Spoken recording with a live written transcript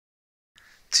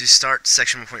to start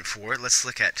section 1.4, let's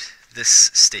look at this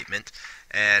statement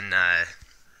and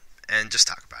just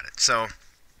talk about it. So,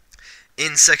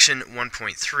 in section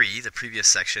 1.3, the previous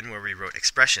section where we wrote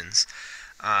expressions,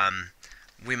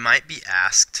 we might be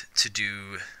asked to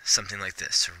do something like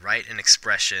this, to write an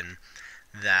expression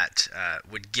that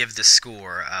would give the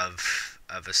score of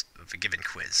a given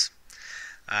quiz.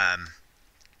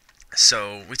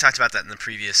 So we talked about that in the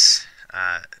previous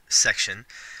section.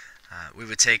 We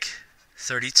would take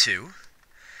 32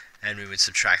 and we would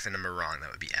subtract the number wrong.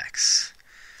 That would be x.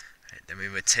 Right, then we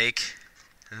would take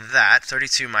that,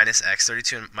 32 minus x,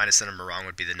 32 minus the number wrong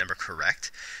would be the number correct.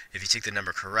 If you take the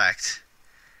number correct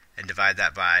and divide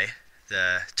that by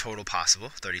the total possible,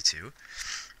 32,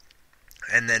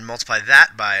 and then multiply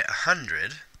that by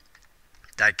 100,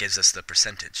 that gives us the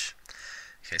percentage.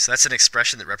 Okay, so that's an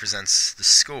expression that represents the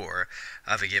score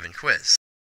of a given quiz.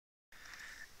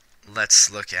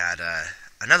 Let's look at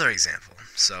another example.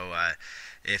 So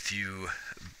if you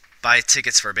buy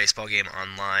tickets for a baseball game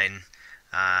online,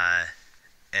 and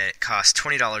it costs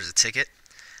 $20 a ticket,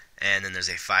 and then there's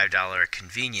a $5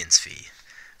 convenience fee,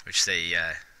 which they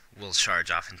will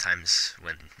charge oftentimes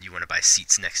when you want to buy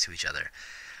seats next to each other.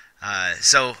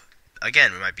 So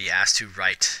again, we might be asked to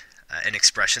write an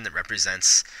expression that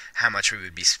represents how much we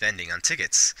would be spending on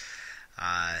tickets.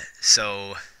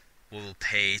 So we'll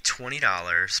pay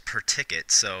 $20 per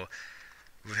ticket, so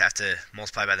we have to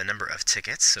multiply by the number of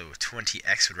tickets, so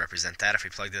 20x would represent that. If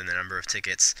we plugged in the number of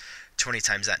tickets, 20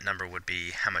 times that number would be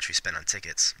how much we spent on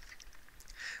tickets,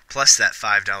 plus that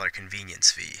 $5 convenience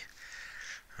fee.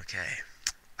 Okay,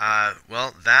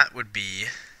 well, that would be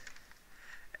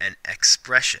an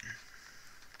expression.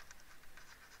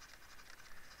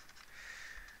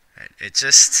 Right,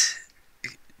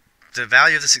 the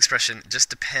value of this expression just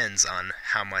depends on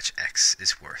how much x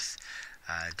is worth.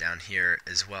 Down here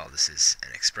as well, this is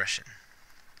an expression.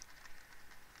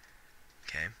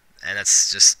 Okay, and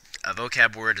that's just a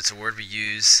vocab word. It's a word we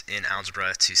use in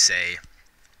algebra to say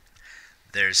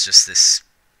there's just this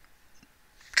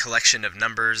collection of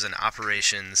numbers and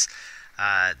operations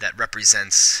that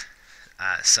represents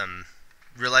some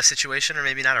real-life situation, or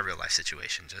maybe not a real-life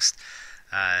situation, just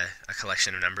a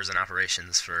collection of numbers and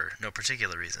operations for no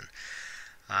particular reason.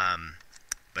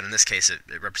 But in this case, it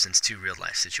represents two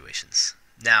real-life situations.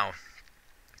 Now,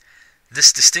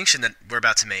 this distinction that we're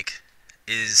about to make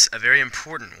is a very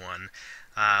important one,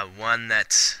 one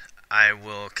that I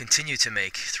will continue to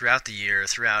make throughout the year,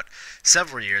 throughout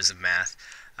several years of math,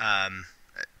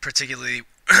 particularly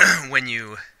when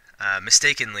you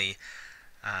mistakenly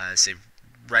say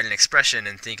write an expression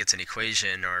and think it's an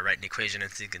equation, or write an equation and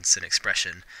think it's an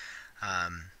expression.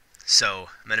 So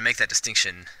I'm going to make that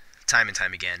distinction time and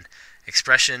time again.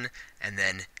 Expression and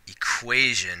then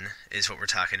equation is what we're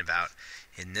talking about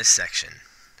in this section.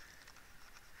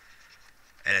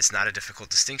 And it's not a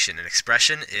difficult distinction. An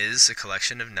expression is a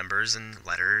collection of numbers and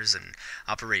letters and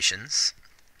operations.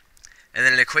 And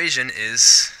then an equation is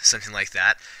something like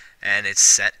that, and it's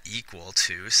set equal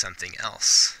to something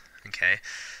else. Okay?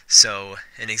 So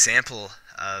an example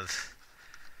of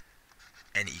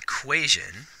an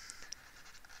equation.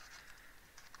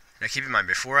 Now keep in mind,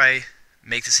 before I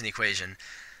make this an equation,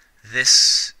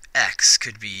 this x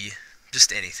could be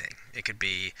just anything. It could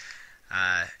be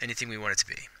anything we want it to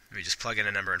be. We just plug in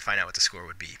a number and find out what the score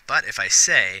would be. But if I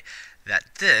say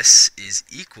that this is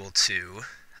equal to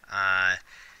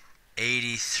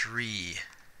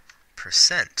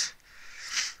 83%,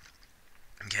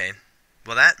 okay,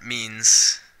 well, that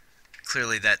means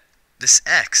clearly that this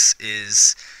x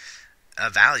is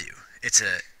a value. It's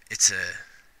a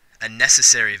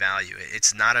necessary value.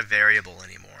 It's not a variable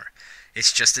anymore.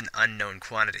 It's just an unknown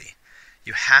quantity.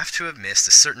 You have to have missed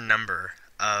a certain number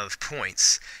of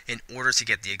points in order to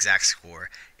get the exact score,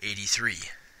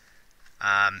 83.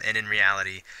 And in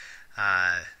reality,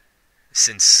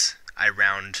 since I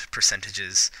round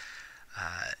percentages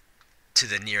to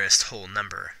the nearest whole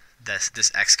number,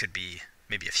 this x could be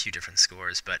maybe a few different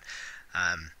scores, but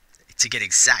to get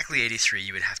exactly 83,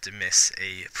 you would have to miss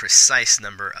a precise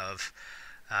number of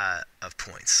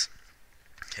points.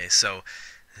 Okay, so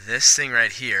this thing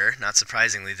right here, not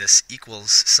surprisingly, this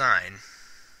equals sign,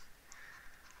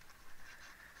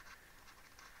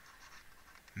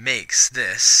 makes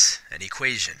this an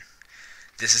equation.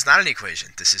 This is not an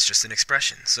equation. This is just an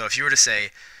expression. So if you were to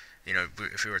say,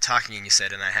 if we were talking and you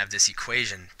said, and I have this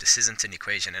equation, this isn't an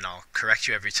equation, and I'll correct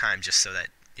you every time just so that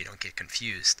you don't get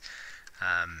confused,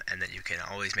 and that you can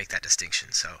always make that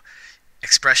distinction. So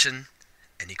expression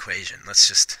and equation. Let's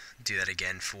just do that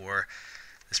again for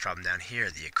this problem down here.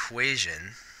 The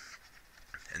equation,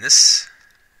 and this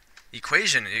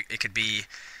equation, it could be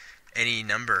any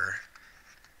number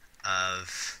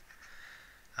of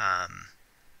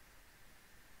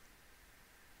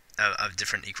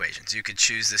different equations. You could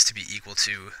choose this to be equal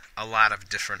to a lot of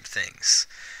different things.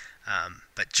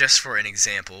 But just for an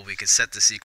example, we could set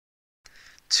this equal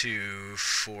to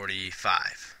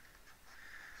 45.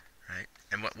 Right?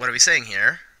 And what are we saying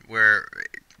here?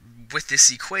 With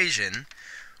this equation,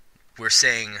 we're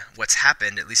saying what's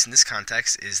happened, at least in this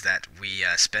context, is that we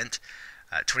spent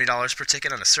 $20 per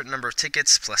ticket on a certain number of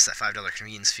tickets, plus that $5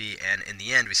 convenience fee, and in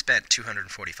the end, we spent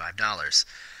 $245.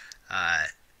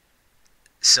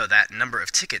 So that number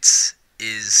of tickets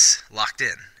is locked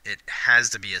in. It has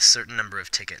to be a certain number of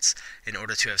tickets in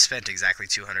order to have spent exactly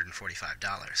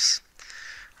 $245.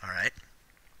 All right.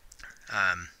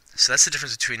 So that's the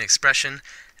difference between an expression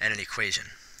and an equation.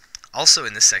 Also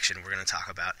in this section, we're going to talk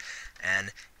about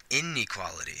an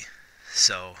inequality.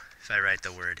 So if I write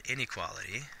the word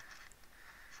inequality,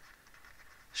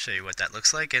 show you what that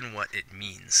looks like and what it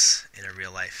means in a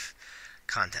real life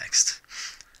context.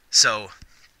 So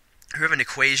we have an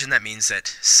equation that means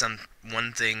that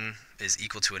one thing is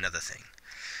equal to another thing.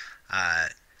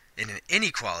 In an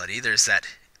inequality, there's that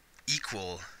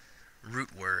equal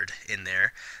root word in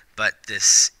there, but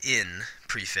this in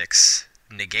prefix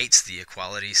negates the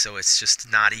equality, so it's just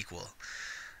not equal.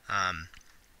 And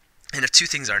if two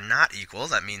things are not equal,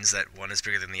 that means that one is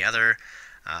bigger than the other,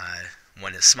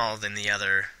 one is smaller than the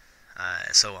other,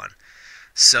 and so on.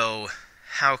 So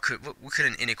what could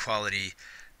an inequality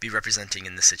be representing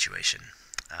in this situation?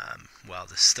 Well,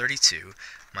 this 32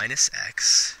 minus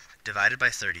x divided by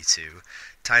 32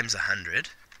 times 100.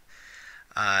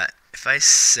 If I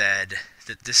said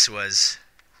that this was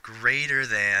greater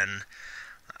than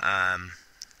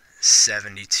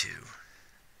 72,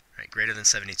 right, greater than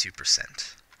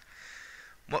 72%,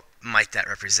 what might that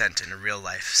represent in a real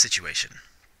life situation?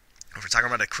 If we're talking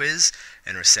about a quiz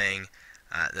and we're saying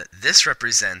that this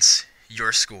represents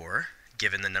your score,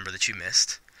 given the number that you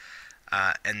missed,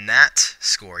 and that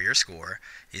score, your score,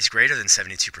 is greater than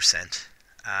 72%,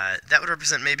 that would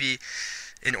represent maybe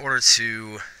in order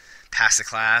to pass the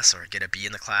class or get a B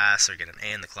in the class or get an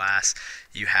A in the class,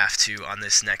 you have to, on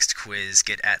this next quiz,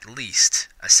 get at least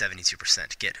a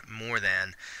 72%, get more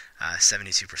than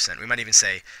 72%. We might even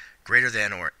say greater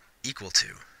than or equal to.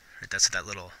 Right? That's what that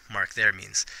little mark there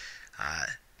means.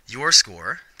 Your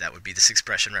score, that would be this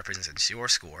expression represents your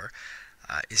score,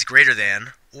 is greater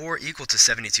than or equal to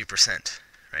 72%.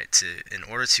 Right? In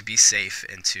order to be safe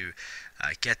and to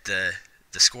get the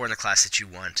score in the class that you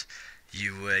want,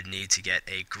 you would need to get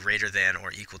a greater than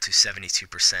or equal to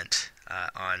 72%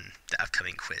 on the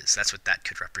upcoming quiz. That's what that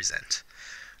could represent.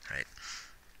 Right?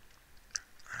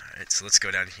 All right, so let's go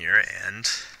down here and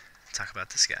talk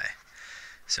about this guy.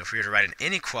 So if we were to write an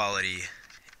inequality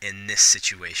in this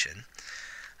situation,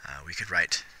 we could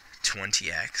write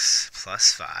 20x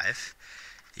plus 5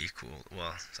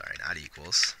 not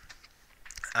equals.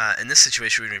 In this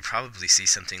situation, we would probably see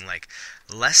something like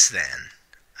less than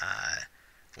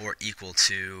or equal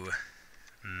to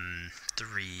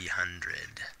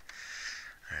 300.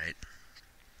 All right.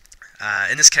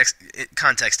 In this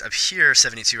context, up here,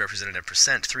 72 represented a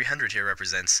percent. 300 here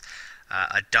represents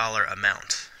a dollar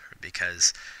amount,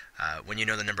 because when you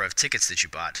know the number of tickets that you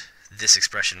bought, this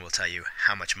expression will tell you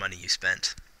how much money you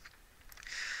spent.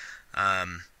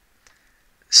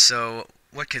 So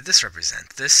what could this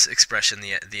represent? This expression,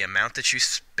 the amount that you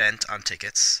spent on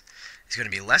tickets, is going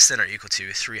to be less than or equal to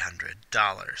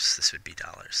 $300. This would be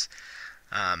dollars.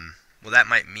 Well, that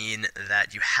might mean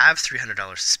that you have $300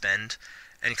 to spend,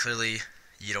 and clearly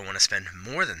you don't want to spend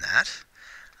more than that.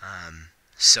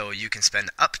 So you can spend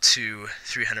up to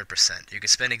 300%. You can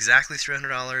spend exactly $300,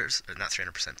 or not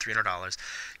 300%, $300.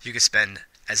 You can spend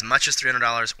as much as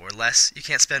 $300 or less. You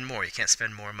can't spend more. You can't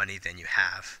spend more money than you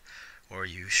have, or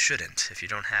you shouldn't. If you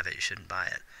don't have it, you shouldn't buy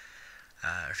it.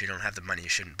 Or if you don't have the money, you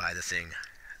shouldn't buy the thing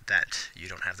that you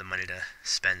don't have the money to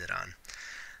spend it on.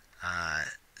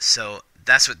 So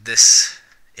that's what this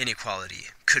inequality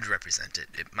could represent.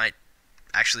 It might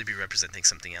actually be representing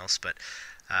something else, but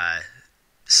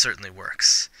certainly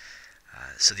works.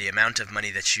 So the amount of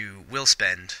money that you will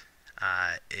spend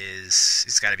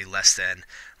is got to be less than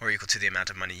or equal to the amount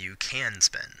of money you can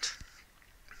spend.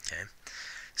 Okay,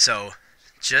 so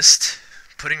just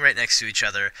putting right next to each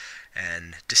other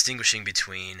and distinguishing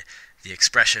between the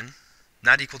expression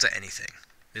not equal to anything.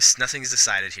 Nothing's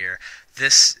decided here.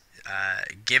 This,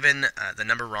 given the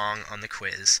number wrong on the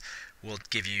quiz, will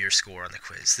give you your score on the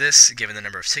quiz. This, given the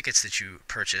number of tickets that you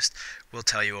purchased, will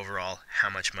tell you overall how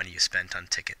much money you spent on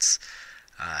tickets.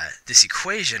 This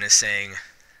equation is saying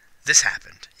this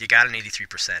happened. You got an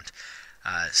 83%.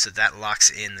 So that locks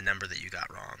in the number that you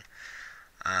got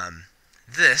wrong.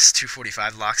 This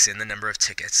 245 locks in the number of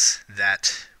tickets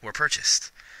that were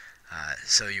purchased.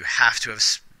 So you have to have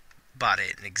bought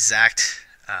an exact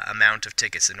amount of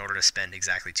tickets in order to spend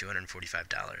exactly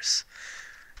 $245.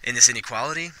 In this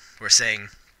inequality, we're saying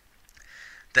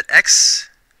that x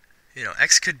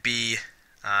could be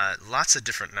lots of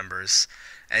different numbers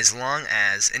as long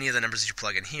as any of the numbers that you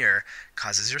plug in here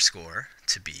causes your score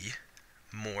to be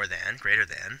more than, greater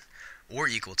than, or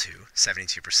equal to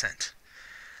 72%.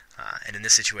 And in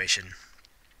this situation,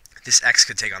 this x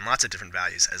could take on lots of different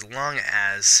values as long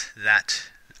as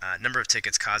that number of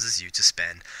tickets causes you to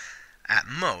spend at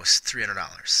most $300,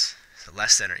 so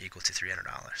less than or equal to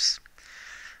 $300.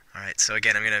 Alright, so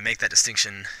again, I'm going to make that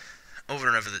distinction over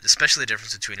and over, especially the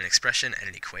difference between an expression and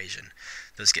an equation.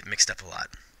 Those get mixed up a lot.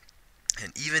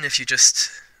 And even if you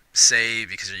just say,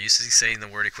 because you're used to saying the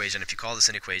word equation, if you call this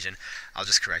an equation, I'll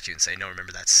just correct you and say, no,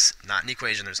 remember, that's not an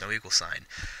equation, there's no equal sign.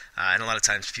 And a lot of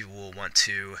times people will want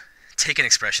to take an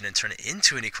expression and turn it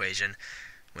into an equation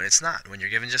when it's not. When you're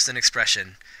given just an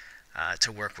expression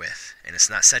to work with, and it's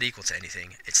not set equal to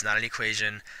anything, it's not an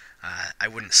equation. I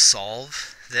wouldn't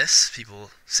solve this.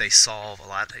 People say solve a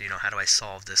lot. How do I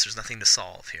solve this? There's nothing to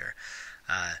solve here.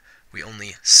 We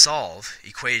only solve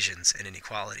equations and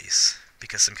inequalities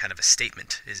because some kind of a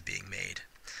statement is being made.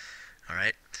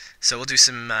 Alright, so we'll do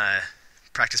some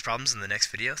practice problems in the next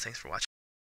video. Thanks for watching.